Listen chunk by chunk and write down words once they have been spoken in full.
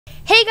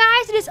Hey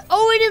guys, it is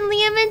Owen and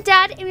Liam and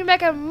Dad, and we're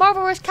back on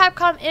Marvel vs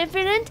Capcom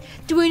Infinite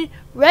doing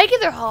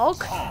regular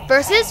Hulk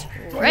versus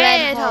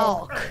Red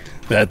Hulk.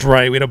 That's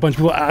right, we had a bunch of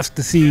people ask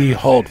to see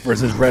Hulk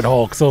versus Red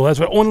Hulk, so that's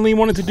what Owen and Liam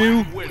wanted to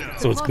do.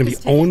 So it's going to be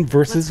Owen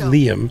versus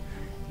Liam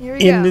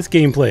in this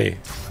gameplay.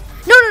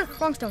 No,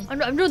 wrong stone.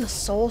 I'm doing the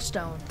Soul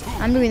Stone.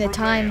 I'm doing the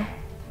time.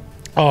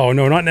 Oh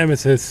no, not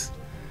Nemesis.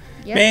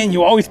 Yep. Man,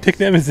 you always pick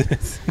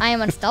Nemesis. I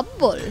am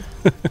unstoppable.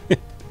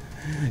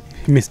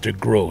 Mr.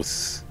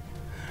 Gross.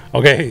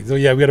 Okay, so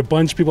yeah, we got a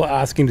bunch of people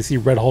asking to see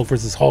Red Hulk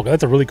versus Hulk.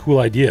 That's a really cool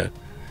idea.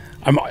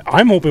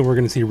 I'm hoping we're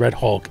going to see Red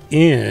Hulk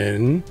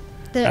in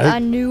A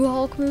new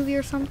Hulk movie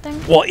or something?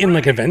 well, in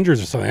like Avengers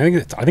or something.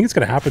 I think it's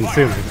going to happen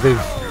soon.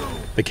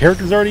 The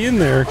character's already in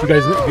there. If you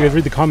guys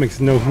read the comics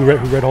and know who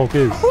Red Hulk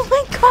is. Oh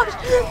my gosh!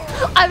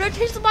 I'm gonna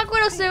change the Black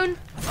Widow soon.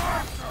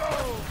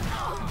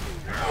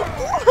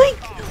 Wait,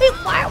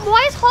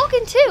 why is Hulk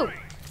in 2?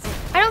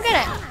 I don't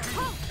get it.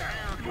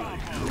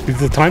 It's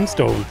the time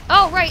stone.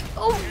 Oh right.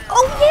 Oh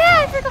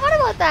yeah, I forgot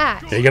about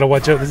that. Yeah, you gotta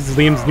watch out. This is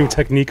Liam's new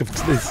technique of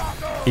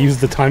he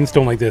uses the time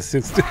stone like this.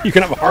 You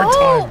can have a hard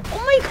time. Oh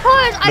my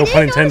gosh! No I pun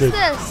didn't intended.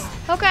 notice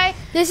this. Okay.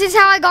 This is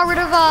how I got rid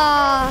of,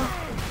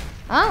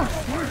 Oh.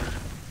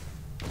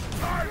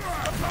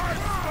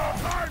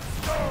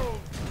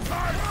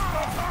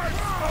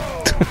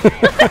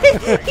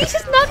 He's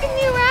just knocking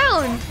me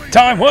around.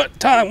 Time what?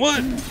 Time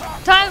what?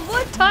 Time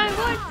what? Time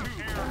what?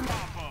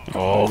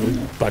 Oh,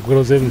 Black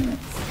Widow's in.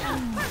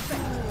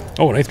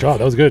 Oh, nice job.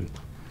 That was good.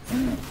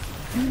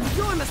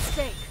 Your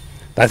mistake.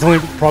 That's the only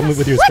problem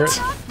with your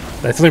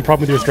That's the only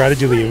problem with your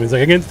strategy, Liam. Is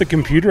like against the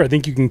computer, I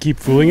think you can keep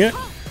fooling it,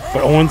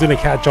 but Owen's gonna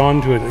catch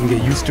on to it and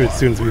get used to it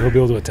soon, so he'll be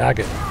able to attack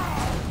it.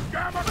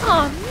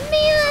 Oh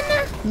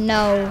man!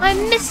 No. I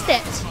missed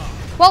it.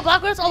 Well,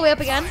 Black Widow's all the way up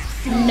again.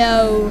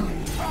 No.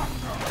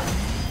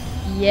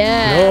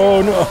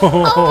 Yeah. No.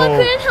 Oh, I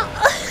couldn't help.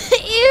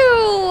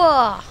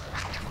 Ew!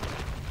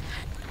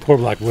 Poor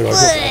Black Widow.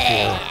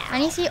 I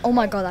need to see. Oh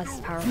my god,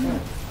 that's powerful.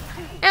 And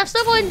I'm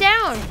still going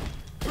down.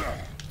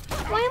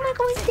 Why am I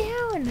going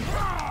down?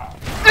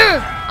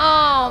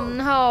 Oh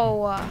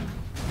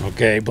no.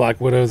 Okay, Black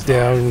Widow's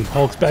down.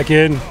 Hulk's back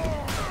in.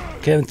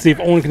 Okay, let's see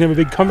if Owen can have a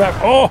big comeback.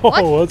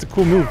 Oh, that's a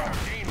cool move.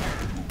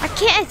 I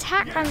can't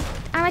attack.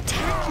 I'm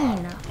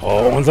attacking.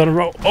 Oh, Owen's on a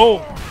roll. Oh,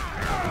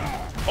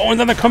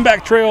 Owen's on the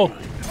comeback trail.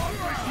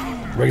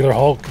 Regular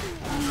Hulk.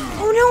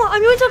 Oh no,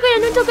 I'm doing so good.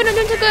 I'm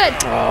doing so good.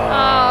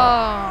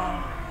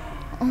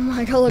 Oh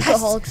my god, look at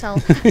Hulk's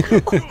health. He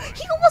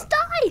almost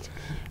died.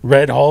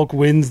 Red Hulk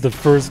wins the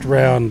first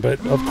round, but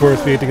of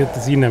course we have to get to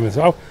see Nemesis.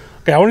 Oh,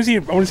 okay, I want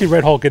to see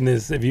Red Hulk in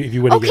this. If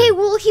you win Okay, again.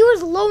 well he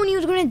was low and he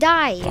was gonna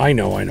die. I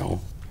know. And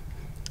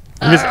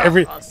just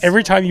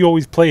every time you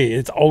always play,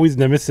 it's always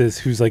Nemesis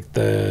who's like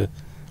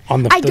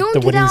on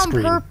the winning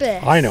screen.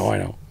 Purpose. I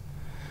know.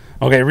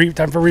 Okay,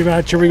 time for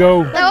rematch. Here we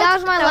go. That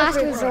was my last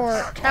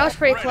resort. That was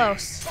pretty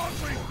close.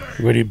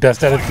 We're gonna do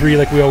best out of 3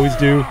 like we always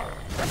do.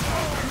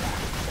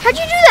 How'd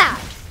you do that?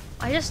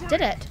 I just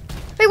did it.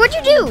 Wait, what'd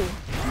you do?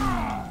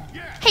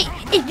 Hey,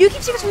 if you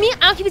keep secrets from me,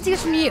 I'll keep it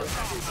secrets from you.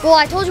 Well,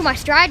 I told you my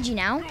strategy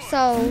now,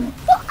 so...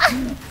 Well,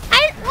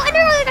 I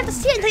never really got to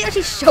see it until you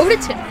actually showed it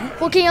to me.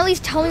 Well, can you at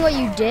least tell me what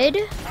you did?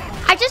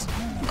 I just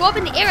go up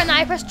in the air and then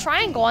I press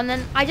triangle and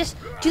then I just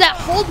do that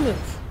hold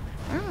move.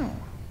 Oh.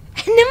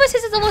 And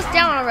Nemesis is almost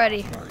down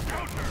already.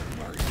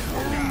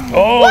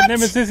 Oh, What?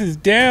 Nemesis is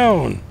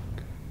down.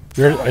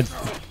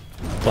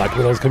 Black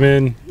Widow's come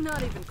in.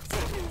 Not even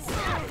close.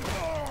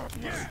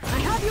 I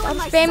have you on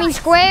my Spamming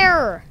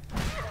square.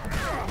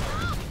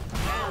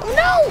 Oh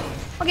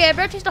no! Okay, I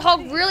better change the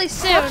Hulk really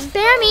soon. Stop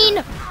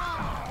spamming.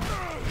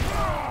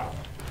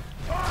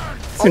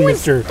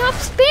 Sinister. Stop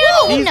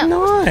spamming! He's not.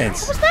 What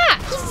was that?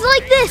 He's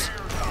like this.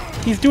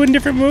 He's doing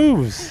different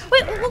moves.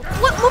 Wait,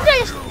 what move did I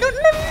just... No,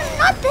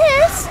 not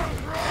this!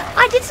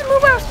 I did some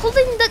move where I was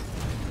holding the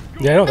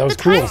Yeah, I know, that was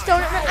cool. time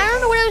stone. And I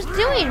don't know what I was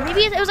doing.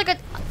 Maybe it was like a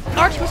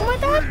R2 or something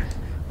like that?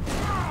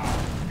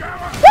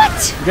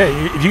 What? Okay,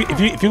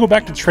 if you go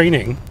back to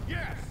training,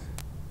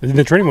 in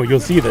the training mode,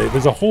 you'll see that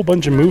there's a whole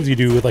bunch of moves you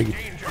do with like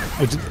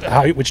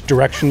which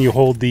direction you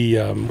hold the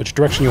and which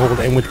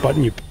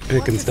button you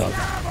pick and stuff.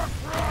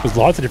 There's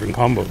lots of different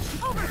combos.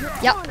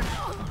 Yep.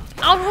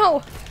 Oh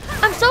no!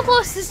 I'm so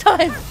close this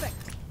time.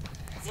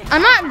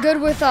 I'm not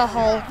good with a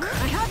Hulk.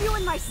 I have you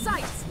in my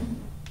sights.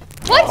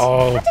 What?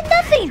 Oh. That did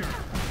nothing.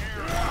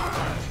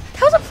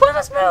 That was a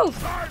pointless move.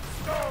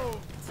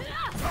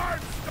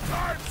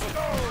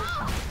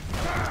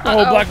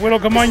 Oh, Black Widow,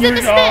 come on, you're...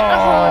 This is it.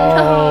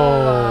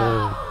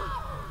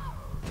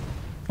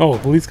 Oh,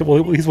 at least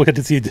we'll get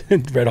to see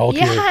Red Hulk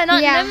here. Yeah,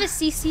 not Yeah.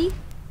 Nemesis.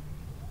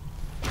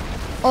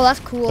 Oh, that's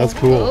cool. That's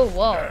cool. Oh,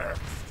 whoa.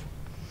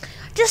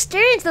 Just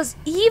staring into those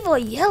evil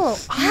yellow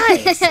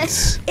eyes.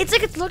 It's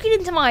like it's looking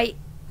into my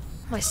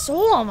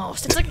soul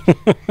almost. It's like,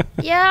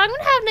 yeah, I'm going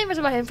to have nightmares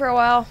about him for a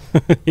while.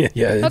 yeah,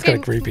 it's kind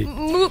of creepy.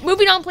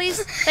 Moving on,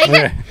 please. Thank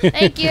you.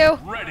 Thank you.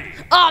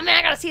 Oh, man,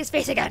 I got to see his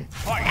face again.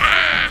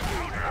 Ah!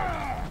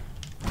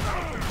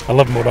 I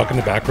love MODOK in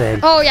the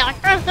background. Oh, yeah.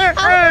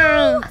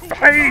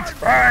 Fight!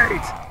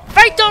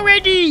 Fight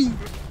already!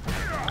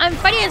 I'm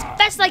fighting as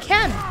best I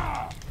can.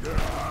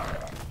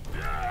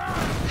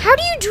 How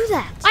do you do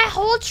that? I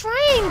hold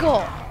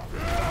triangle.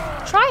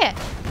 Try it.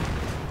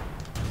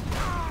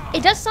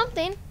 It does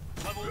something.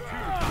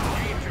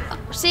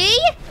 See?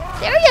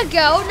 There you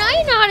go. Now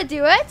you know how to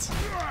do it.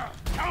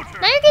 Now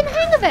you're getting the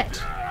hang of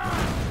it.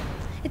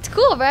 It's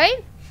cool,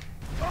 right?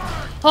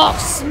 Hulk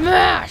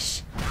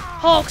smash!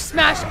 Hulk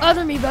smash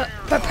other me, but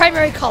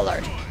primary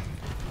colored.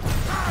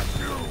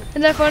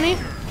 Isn't that funny?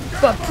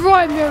 But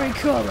primary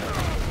colored.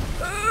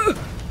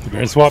 You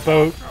better swap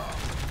out.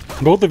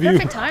 Both of you.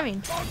 Perfect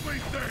timing.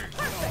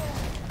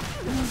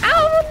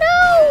 Oh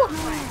no!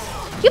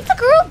 Give the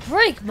girl a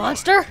break,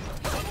 monster.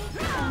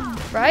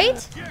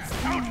 Right?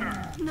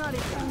 Not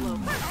even close.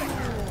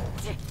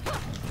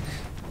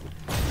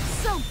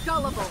 So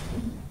gullible.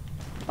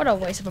 What a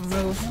waste of a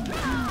move.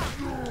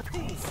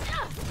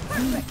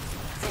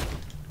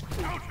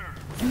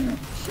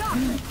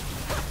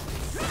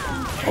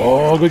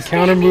 Oh, good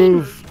counter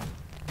move.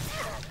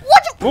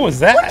 What was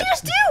that? What did you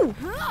just do?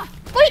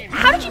 Wait,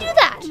 how did you do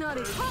that? Not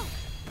even close.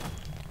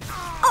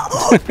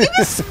 Oh, you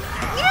just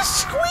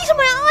squeezed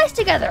my eyes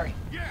together.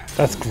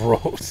 That's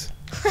gross.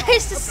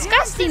 It's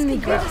disgustingly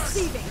gross.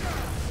 Deceiving.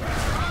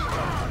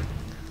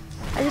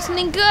 I do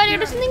something good. I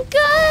do something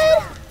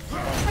good.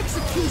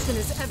 Execution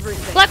is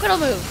everything. Black Widow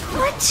move.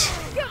 What?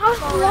 I was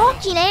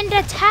blocking and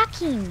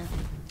attacking.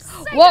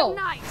 Whoa.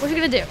 Nice. What you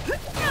gonna do?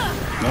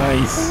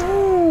 Nice.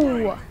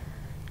 Ooh.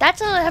 That's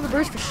gonna have a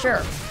bruise for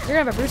sure. You're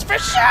gonna have a bruise for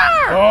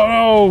sure.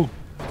 Oh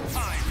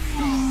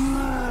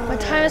My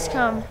time has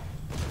come.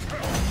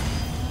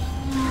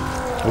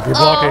 no. Hope you're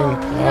blocking.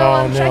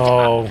 Oh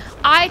no.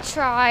 I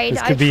tried.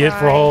 This could be it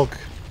for Hulk.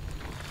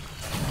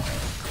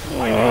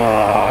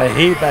 I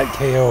hate that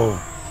KO.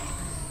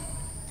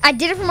 I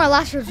did it for my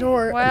last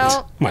resort.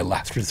 Well, My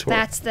last resort.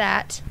 that's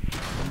that.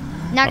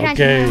 Now can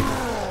Okay. I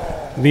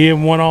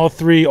Liam won all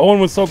three. Owen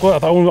was so close. I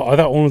thought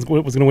Owen was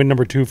going to win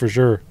number 2 for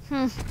sure.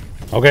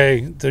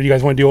 Okay, so you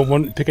guys want to do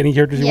one? Pick any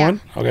characters you Yeah.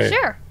 want? Okay.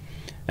 Sure.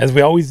 As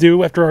we always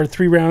do after our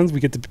 3 rounds, we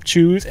get to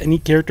choose any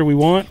character we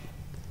want.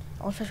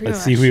 Almost pressed Let's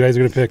rematch. see who you guys are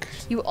going to pick.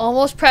 You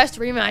almost pressed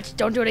rematch.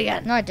 Don't do it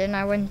again. No, I didn't.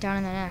 I went down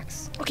in the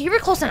next. Okay, you were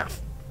close enough.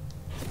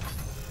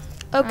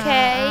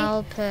 Okay.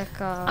 I'll pick.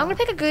 I'm gonna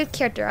pick a good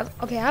character.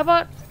 Okay, how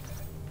about?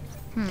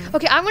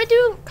 Okay, I'm gonna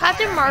do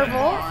Captain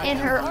Marvel in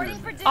her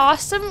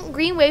awesome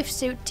green wave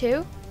suit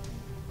too.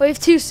 Wave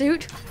 2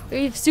 suit.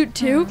 Wave suit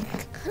 2.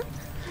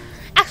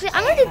 Actually,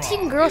 I'm gonna do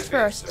Team Girls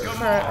first for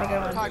a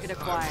good one. Target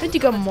acquired. I'm gonna do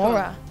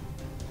Gamora.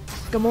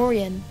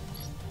 Gamorian.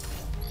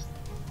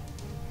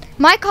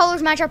 My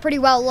colors match up pretty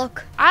well.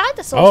 Look. I like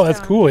the Soul Oh, that's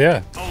Stone. cool,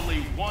 yeah.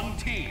 Only one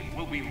team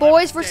will be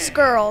Boys left versus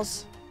standing.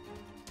 girls.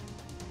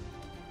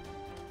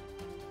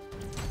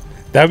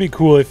 That would be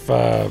cool if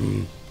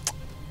in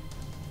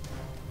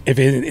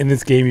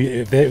this game,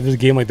 if there was a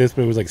game like this,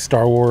 but it was like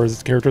Star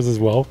Wars characters as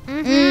well.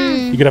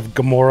 You could have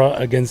Gamora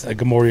against a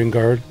Gamorrean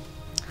guard.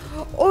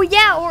 Oh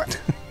yeah, or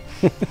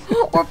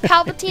or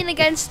Palpatine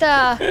against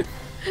Thanos.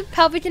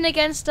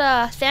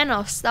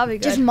 That'd be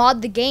good. Just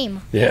mod the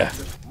game. Yeah.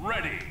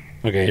 Ready.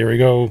 Okay, here we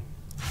go.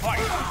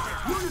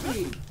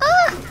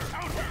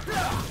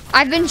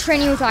 I've been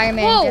training with Iron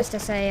Man Whoa. just to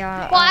say.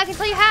 Well, I can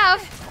tell you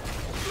have.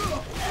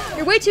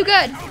 You're way too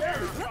good.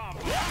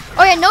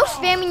 Oh yeah, no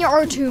spamming your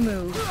R2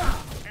 move.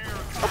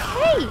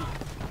 Okay.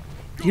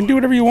 You can do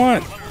whatever you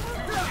want.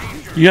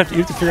 You have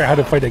to figure out how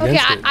to fight Okay,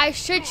 against it. I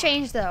should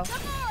change though.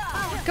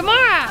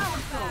 Gamora!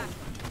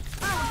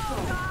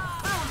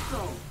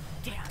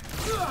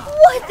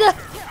 What the?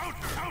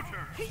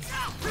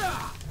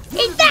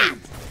 Eat that!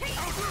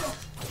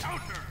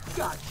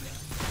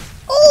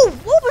 Oh,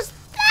 what was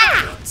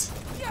that?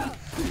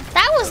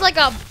 That was like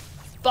a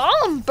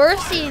bomb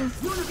bursting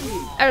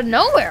out of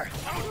nowhere.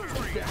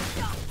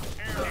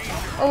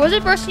 Or was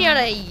it bursting out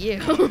of you?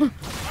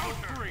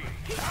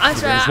 I'm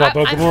sorry, swap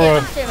out I'm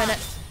Gamora. stay a minute.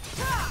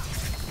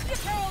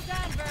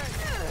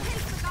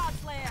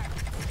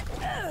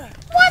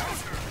 What?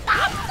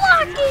 Stop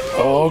blocking me!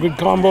 Oh, good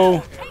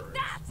combo.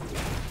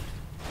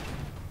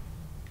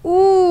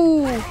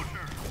 Ooh.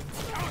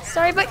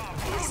 Sorry, but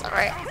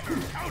sorry.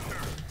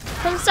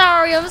 I'm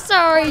sorry. I'm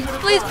sorry.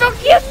 Please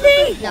forgive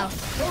me. No.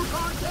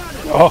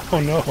 Oh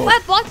no. Well, I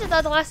blocked it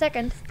at the last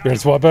second. Better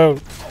swap out.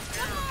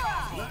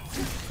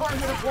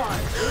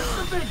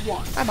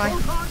 Bye bye.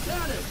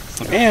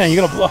 Man, you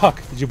gotta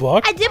block. Did you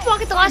block? I did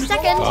block it the last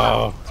second.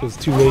 Oh, so it's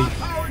too late.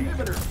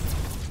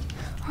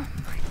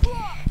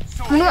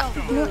 You know what?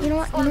 You know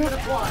what? You know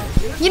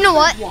what? You know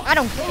what? I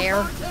don't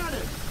care.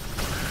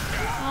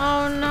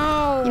 Oh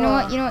no. You know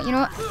what? You know what? You know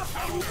what?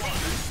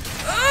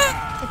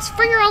 It's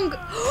for your own good.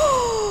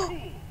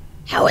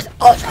 How is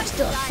Ultron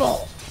still at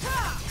full?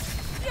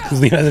 Because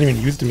Liam hasn't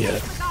even used him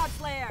yet.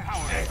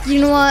 You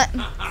know what?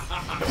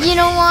 You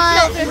know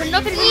what?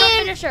 No finisher. No finisher. No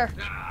finisher.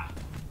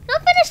 No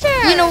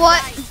finisher. You know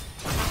what?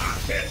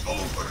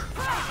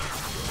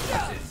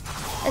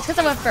 It's because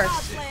I went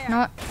first. You know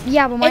what?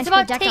 Yeah, but mine's It's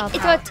about projectile it's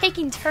power. about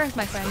taking turns,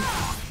 my friend.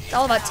 It's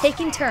all about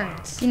taking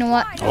turns. You know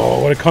what?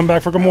 Oh, what a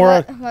comeback for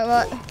Gamora.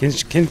 What?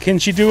 Can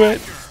she do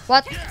it?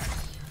 What?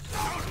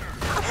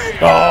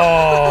 Oh.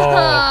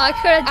 I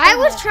could have. I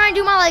was trying to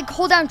do my like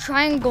hold down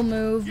triangle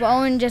move, but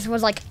Owen just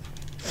was like,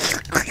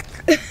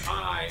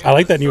 I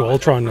like that new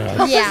Ultron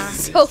yeah.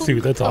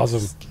 suit. That's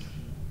awesome.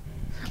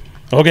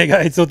 Okay,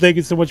 guys, so thank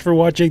you so much for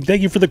watching.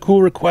 Thank you for the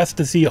cool request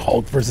to see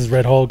Hulk versus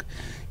Red Hulk.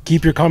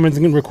 Keep your comments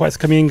and requests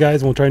coming in,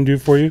 guys, and we'll try and do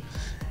it for you.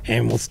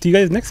 And we'll see you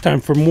guys next time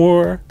for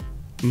more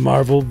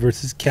Marvel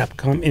vs.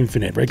 Capcom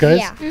Infinite. Right, guys?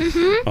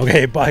 Yeah.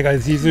 Okay, bye,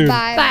 guys. See you soon.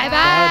 Bye. Bye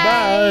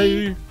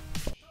bye. Bye.